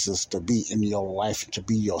Jesus to be in your life, to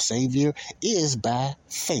be your Savior, is by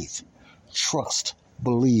faith, trust,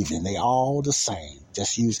 believing. They all the same,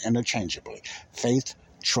 just used interchangeably. Faith,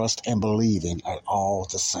 trust, and believing are all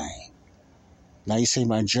the same. Now you say,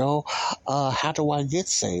 "Man, Joe, how do I get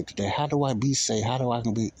saved today? How do I be saved? How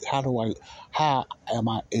am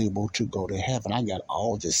I able to go to heaven? I got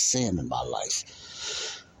all this sin in my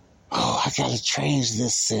life. Oh, I got to change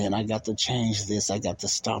this sin. I got to change this. I got to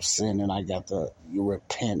stop sinning. I got to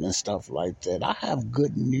repent and stuff like that." I have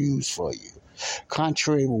good news for you.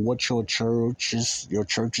 Contrary to what your churches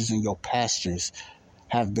and your pastors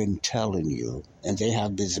have been telling you, and they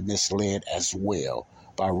have been misled as well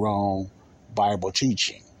by wrong Bible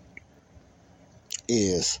teaching,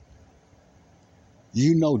 is,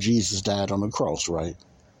 you know, Jesus died on the cross, right?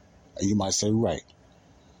 And you might say, right.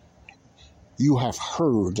 You have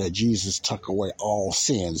heard that Jesus took away all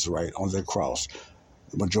sins, right, on the cross.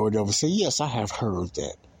 The majority of us say, yes, I have heard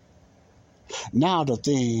that. Now the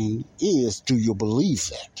thing is, do you believe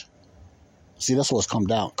that? See, that's what it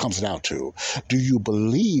comes down to. Do you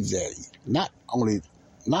believe that?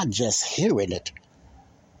 Not just hearing it.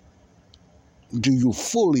 Do you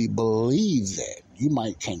fully believe that?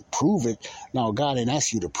 You can't prove it. Now, God didn't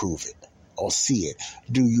ask you to prove it or see it.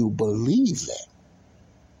 Do you believe that?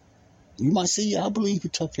 You might say, yeah, I believe He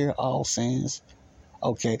took care of all sins.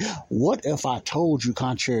 Okay, what if I told you,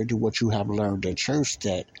 contrary to what you have learned at church,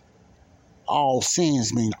 that all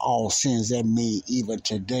sins mean all sins? That means even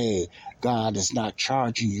today, God is not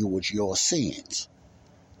charging you with your sins.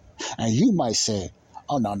 And you might say,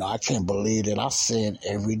 oh, no, I can't believe that. I sin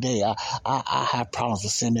every day. I have problems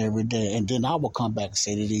with sin every day. And then I will come back and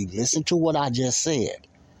say to thee, listen to what I just said.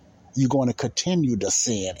 You're going to continue to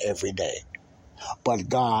sin every day. But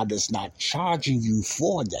God is not charging you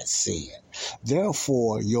for that sin.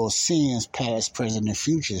 Therefore, your sins, past, present, and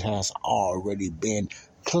future, has already been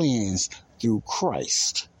cleansed through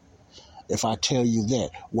Christ. If I tell you that,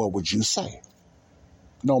 what would you say?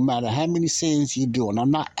 No matter how many sins you do, and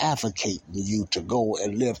I'm not advocating you to go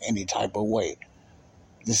and live any type of way.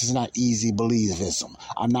 This is not easy believism.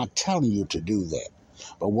 I'm not telling you to do that.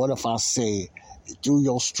 But what if I say, through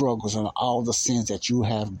your struggles and all the sins that you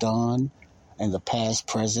have done in the past,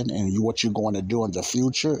 present, and what you're going to do in the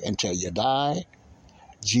future until you die,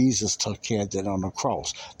 Jesus took care of that on the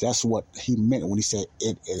cross. That's what He meant when He said,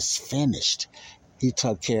 it is finished. He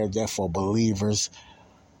took care of that for believers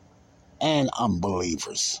and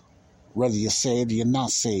unbelievers. Whether you're saved or you're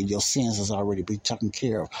not saved, your sins has already been taken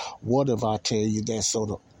care of. What if I tell you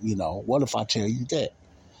that? What if I tell you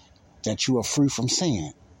that you are free from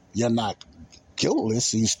sin? You're not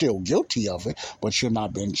guiltless. You're still guilty of it, but you're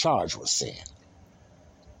not being charged with sin.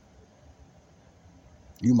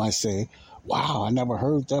 You might say, wow, I never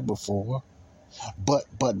heard that before. But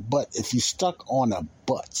if you stuck on a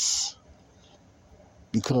buts,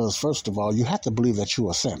 because first of all, you have to believe that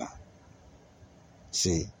you're a sinner.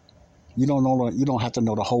 See, you don't have to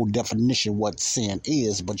know the whole definition what sin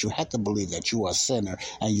is, but you have to believe that you are a sinner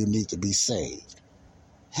and you need to be saved.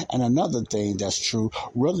 And another thing that's true,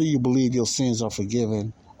 whether you believe your sins are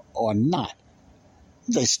forgiven or not,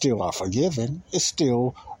 they still are forgiven. It's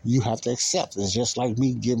still, you have to accept it. It's just like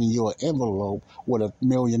me giving you an envelope with $1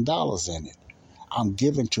 million in it. I'm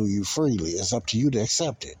giving to you freely. It's up to you to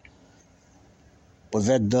accept it. But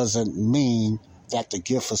that doesn't mean that the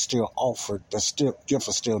gift is still offered, the gift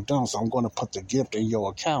is still done. So I'm going to put the gift in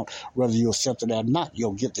your account. Whether you accept it or not,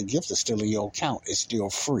 you'll get the gift is still in your account. It's still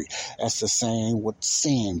free. That's the same with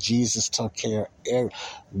sin. Jesus took care of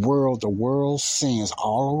the world's sins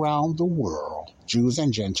all around the world. Jews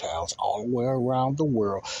and Gentiles all the way around the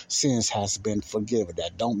world. Sins has been forgiven.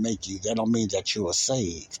 That don't mean that you are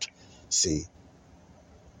saved. See,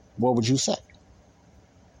 what would you say?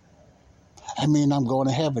 I mean, I'm going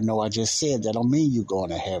to heaven. No, I just said that don't mean you're going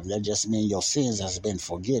to heaven. That just means your sins has been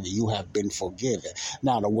forgiven. You have been forgiven.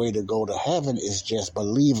 Now, the way to go to heaven is just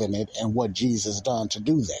believing it and what Jesus done to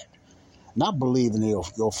do that. Not believing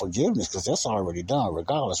your forgiveness, because that's already done,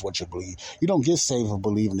 regardless what you believe. You don't get saved for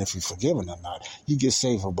believing if you're forgiven or not. You get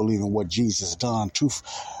saved for believing what Jesus done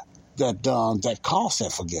that caused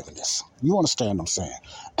that forgiveness. You understand what I'm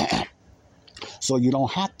saying? So you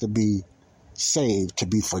don't have to be saved to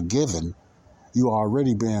be forgiven. You are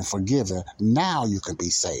already being forgiven. Now you can be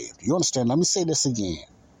saved. You understand? Let me say this again.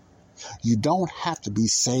 You don't have to be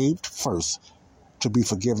saved first to be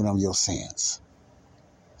forgiven of your sins.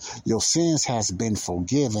 Your sins has been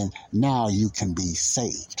forgiven. Now you can be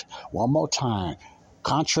saved. One more time.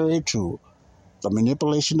 Contrary to the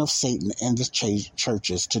manipulation of Satan in the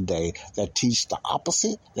churches today that teach the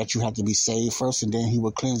opposite, that you have to be saved first and then he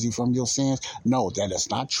will cleanse you from your sins. No, that is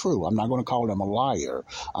not true. I'm not going to call them a liar.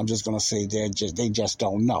 I'm just going to say they just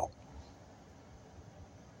don't know.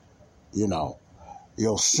 You know,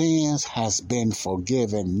 your sins has been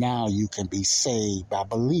forgiven. Now you can be saved by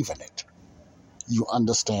believing it. You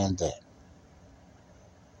understand that?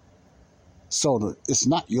 So it's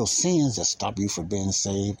not your sins that stop you from being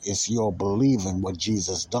saved. It's your believing what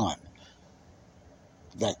Jesus done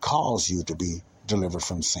that caused you to be delivered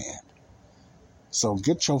from sin. So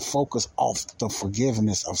get your focus off the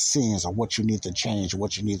forgiveness of sins or what you need to change,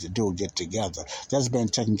 what you need to do, get together. That's been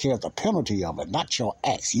taking care of the penalty of it, not your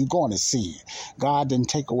acts. You're going to sin. God didn't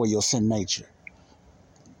take away your sin nature.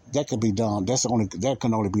 That can be done. That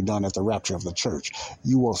can only be done at the rapture of the church.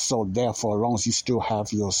 You will, so therefore, as long as you still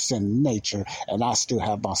have your sin nature, and I still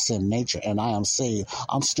have my sin nature, and I am saved,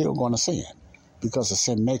 I'm still going to sin because of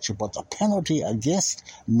sin nature. But the penalty against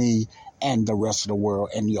me and the rest of the world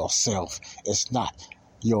and yourself is not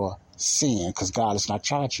your sin, because God is not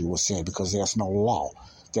charging you with sin because there's no law.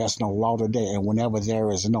 There's no law today, and whenever there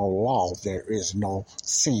is no law, there is no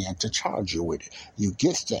sin to charge you with it. You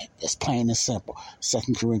get that. It's plain and simple.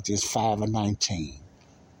 2 Corinthians 5:19.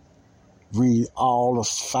 Read all of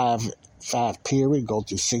 5 period, go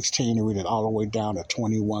through 16 and read it all the way down to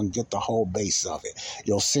 21. Get the whole base of it.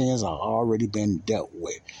 Your sins are already been dealt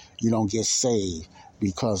with. You don't get saved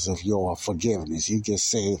because of your forgiveness. You get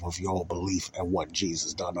saved with your belief in what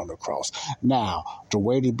Jesus done on the cross. Now, the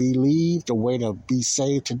way to believe, the way to be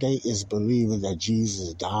saved today is believing that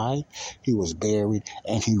Jesus died, he was buried,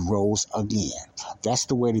 and he rose again. That's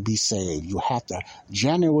the way to be saved. You have to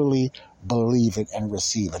genuinely believe it and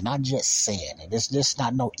receive it, not just saying it. It's just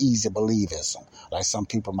not no easy believism, like some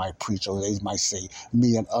people might preach, or they might say,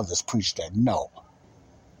 me and others preach that. No.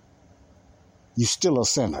 You're still a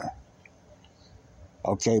sinner.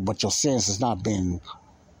 Okay, but your sins has not been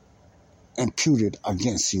imputed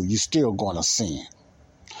against you. You're still going to sin.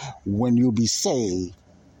 When you be saved,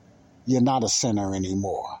 you're not a sinner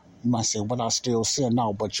anymore. You might say, but I still sin.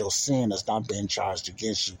 No, but your sin has not been charged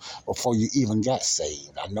against you before you even got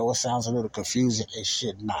saved. I know it sounds a little confusing. It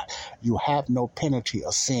should not. You have no penalty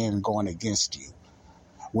of sin going against you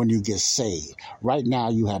when you get saved. Right now,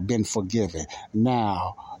 you have been forgiven.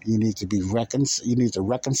 Now, you need to be you need to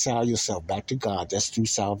reconcile yourself back to God. That's through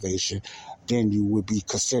salvation. Then you will be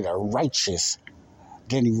considered righteous.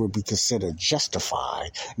 Then you will be considered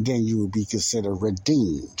justified. Then you will be considered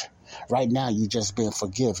redeemed. Right now, you just been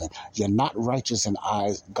forgiven. You're not righteous in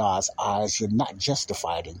God's eyes. You're not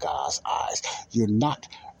justified in God's eyes. You're not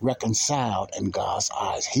reconciled in God's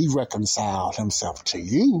eyes. He reconciled himself to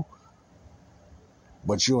you,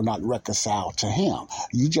 but you're not reconciled to him.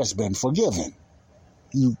 You just been forgiven.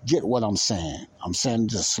 You get what I'm saying. I'm saying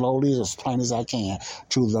it as slowly, as plain as I can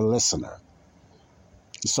to the listener.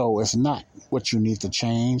 So it's not what you need to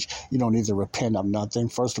change. You don't need to repent of nothing.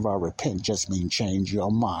 First of all, repent just means change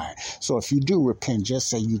your mind. So if you do repent, just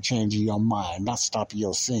say you changing your mind, not stopping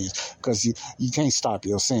your sins, because you can't stop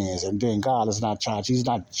your sins. And then God is not charged. He's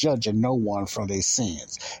not judging no one for their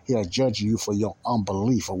sins. He'll judge you for your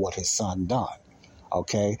unbelief of what his son done.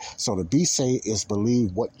 Okay, so to be saved is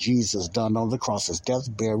believe what Jesus done on the cross, his death,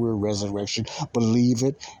 burial, resurrection. Believe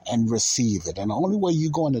it and receive it. And the only way you're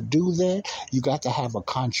going to do that, you got to have a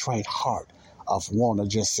contrite heart of want to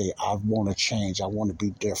just say, I want to change. I want to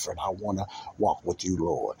be different. I want to walk with you,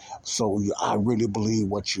 Lord. So I really believe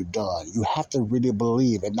what you've done. You have to really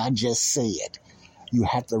believe it, not just say it. You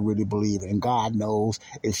have to really believe it. And God knows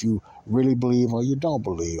if you really believe or you don't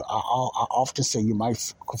believe. I often say you might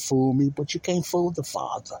fool me, but you can't fool the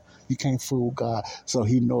Father. You can't fool God. So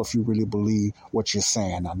he knows if you really believe what you're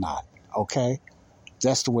saying or not. Okay?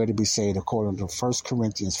 That's the way to be saved according to 1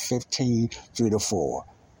 Corinthians 15, 3-4.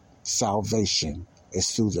 Salvation is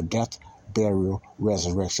through the death, burial,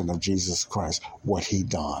 resurrection of Jesus Christ. What he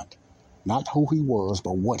done. Not who he was,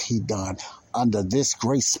 but what he done under this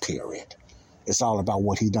grace period. It's all about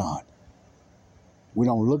what he done. We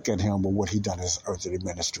don't look at him, but what he done in his earthly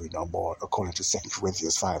ministry no more, according to 2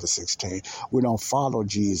 Corinthians 5:16. We don't follow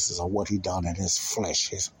Jesus or what he done in his flesh,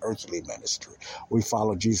 his earthly ministry. We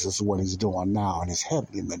follow Jesus what he's doing now in his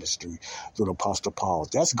heavenly ministry through the Apostle Paul.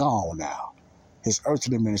 That's gone now. His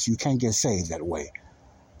earthly ministry, you can't get saved that way.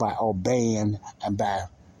 By obeying and by,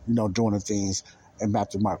 doing the things in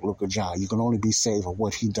Matthew, Mark, Luke, or John. You can only be saved of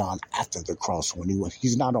what he done after the cross when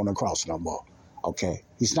he's not on the cross no more. Okay?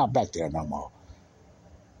 He's not back there no more.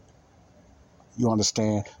 You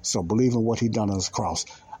understand? So believe in what he done on his cross.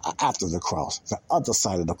 after the cross. The other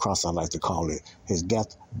side of the cross, I like to call it, his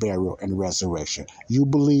death, burial, and resurrection. You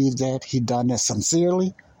believe that he done that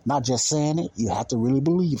sincerely, not just saying it. You have to really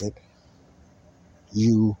believe it.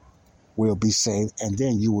 You will be saved, and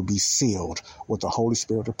then you will be sealed with the Holy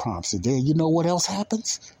Spirit of promise. And then you know what else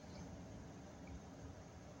happens?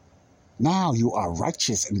 Now you are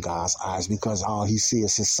righteous in God's eyes because all he sees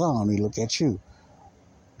is his son. He look at you.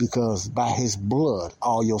 Because by his blood,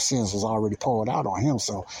 all your sins was already poured out on him.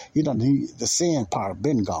 So the sin part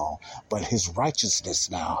been gone, but his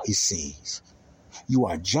righteousness now he sees. You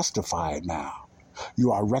are justified now.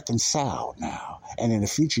 You are reconciled now. And in the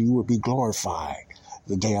future, you will be glorified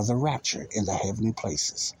the day of the rapture in the heavenly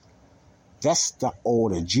places. That's the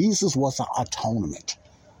order. Jesus was an atonement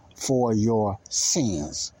for your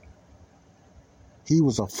sins. He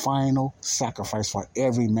was a final sacrifice for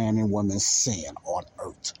every man and woman's sin on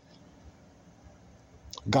earth.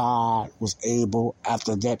 God was able,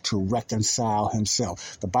 after that, to reconcile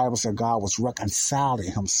himself. The Bible said God was reconciling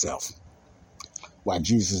himself while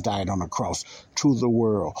Jesus died on the cross to the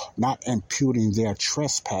world, not imputing their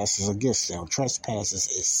trespasses against them. Trespasses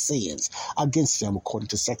is sins against them, according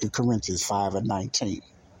to 2 Corinthians 5:19.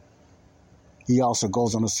 He also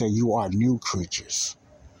goes on to say, you are new creatures.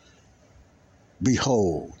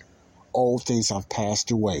 Behold, old things have passed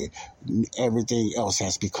away. Everything else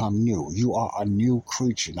has become new. You are a new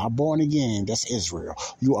creature. Not born again, that's Israel.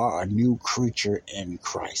 You are a new creature in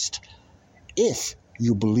Christ. If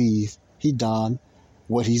you believe he done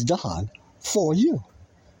what he's done for you.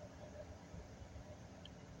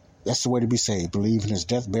 That's the way to be saved. Believe in his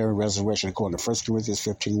death, burial, resurrection, according to 1 Corinthians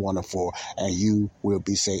 15:1-4, and you will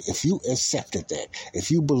be saved. If you accepted that,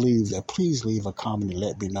 if you believe that, please leave a comment and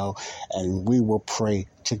let me know, and we will pray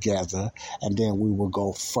together, and then we will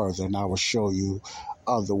go further, and I will show you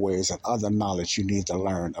other ways and other knowledge you need to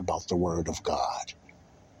learn about the Word of God.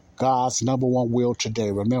 God's number one will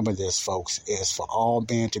today, remember this, folks, is for all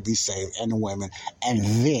men to be saved and women, and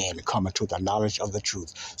then come into the knowledge of the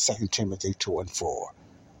truth. 2 Timothy 2:4.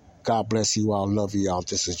 God bless you all. Love you all.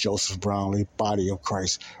 This is Joseph Brownlee, Body of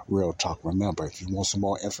Christ, Real Talk. Remember, if you want some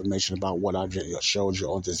more information about what I just showed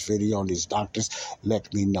you on this video on these doctors,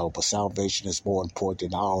 let me know. But salvation is more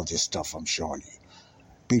important than all this stuff I'm showing you.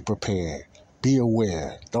 Be prepared. Be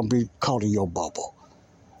aware. Don't be caught in your bubble.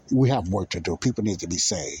 We have work to do. People need to be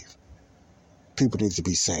saved. People need to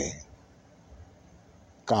be saved.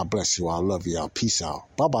 God bless you all. Love you all. Peace out.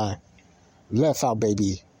 Bye-bye. Left out,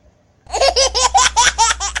 baby.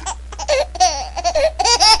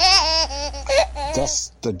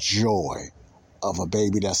 That's the joy of a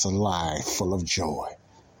baby that's alive, full of joy.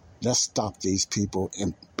 Let's stop these people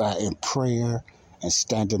in prayer and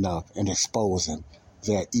standing up and exposing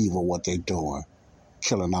their evil, what they're doing,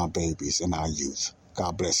 killing our babies and our youth.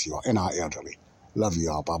 God bless you all, and our elderly. Love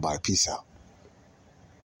you all. Bye-bye. Peace out.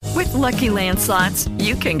 With Lucky Land Slots,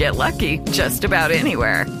 you can get lucky just about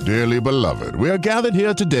anywhere. Dearly beloved, we are gathered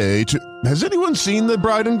here today to... Has anyone seen the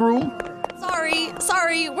bride and groom?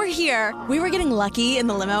 Sorry, we're here. We were getting lucky in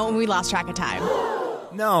the limo and we lost track of time.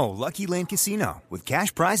 No, Lucky Land Casino, with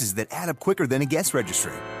cash prizes that add up quicker than a guest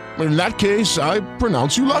registry. In that case, I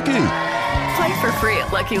pronounce you lucky. Play for free at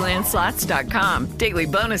LuckyLandSlots.com. Daily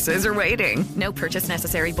bonuses are waiting. No purchase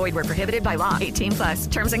necessary. Void where prohibited by law.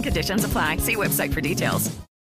 18+. Terms and conditions apply. See website for details.